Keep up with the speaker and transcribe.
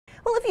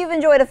Well, if you've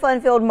enjoyed a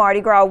fun-filled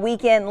Mardi Gras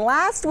weekend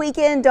last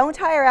weekend, don't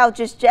tire out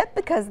just yet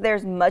because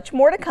there's much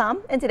more to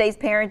come. In today's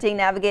Parenting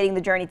Navigating the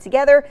Journey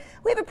Together,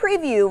 we have a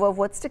preview of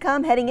what's to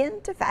come heading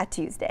into Fat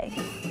Tuesday.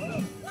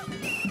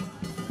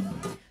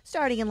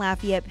 Starting in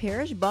Lafayette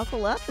Parish,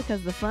 buckle up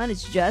because the fun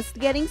is just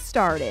getting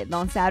started.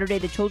 On Saturday,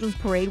 the Children's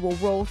Parade will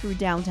roll through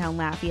downtown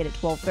Lafayette at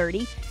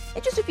 12:30.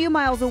 And just a few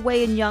miles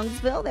away in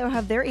Youngsville, they'll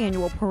have their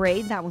annual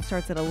parade. That one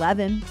starts at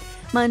 11.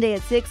 Monday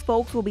at 6,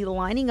 folks will be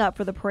lining up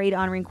for the parade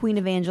honoring Queen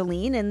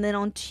Evangeline. And then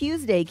on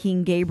Tuesday,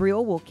 King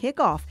Gabriel will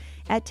kick off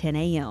at 10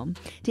 a.m.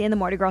 To end the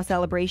Mardi Gras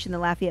celebration, the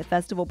Lafayette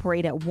Festival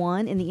Parade at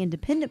 1 and the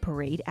Independent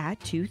Parade at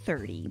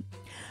 2:30.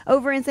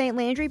 Over in St.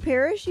 Landry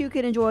Parish, you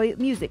can enjoy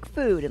music,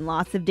 food, and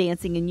lots of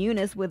dancing in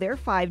Eunice with their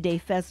 5-day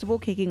festival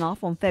kicking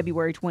off on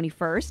February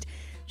 21st.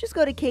 Just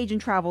go to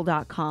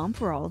CajunTravel.com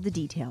for all of the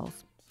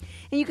details.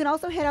 And you can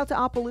also head out to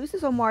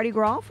Opelousas on Mardi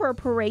Gras for a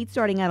parade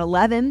starting at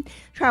 11,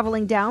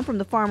 traveling down from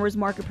the Farmers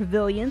Market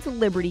Pavilion to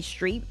Liberty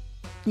Street.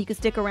 You can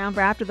stick around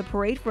for after the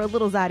parade for a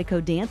little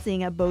Zydeco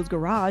dancing at Beau's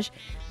Garage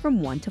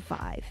from 1 to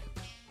 5.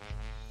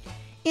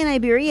 In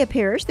Iberia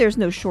Parish, there's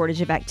no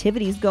shortage of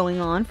activities going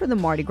on for the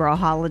Mardi Gras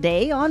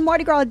holiday. On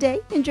Mardi Gras Day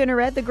in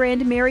Jeanerette, the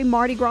Grand Mary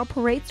Mardi Gras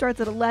Parade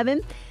starts at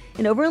 11.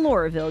 And over in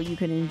Lauraville, you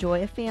can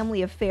enjoy a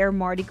family affair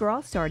Mardi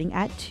Gras starting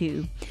at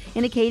 2.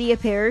 In Acadia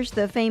Parish,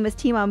 the famous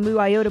Timamu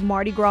Iota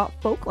Mardi Gras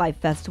Folklife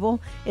Festival.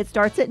 It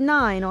starts at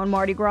 9 on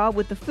Mardi Gras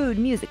with the food,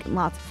 music, and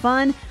lots of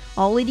fun,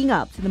 all leading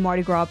up to the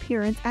Mardi Gras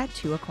appearance at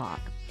 2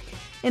 o'clock.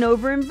 And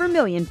over in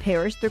Vermilion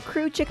Parish, the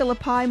Crew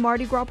Chickalapai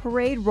Mardi Gras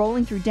Parade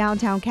rolling through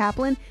downtown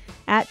Kaplan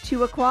at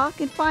 2 o'clock.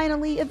 And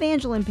finally,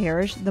 Evangeline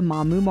Parish, the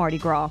Mamu Mardi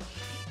Gras.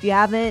 If you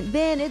haven't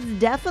been, it's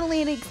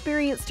definitely an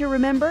experience to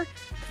remember.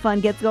 Fun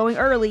gets going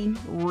early,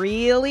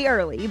 really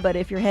early, but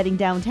if you're heading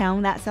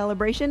downtown, that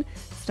celebration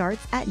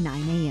starts at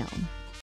 9 a.m.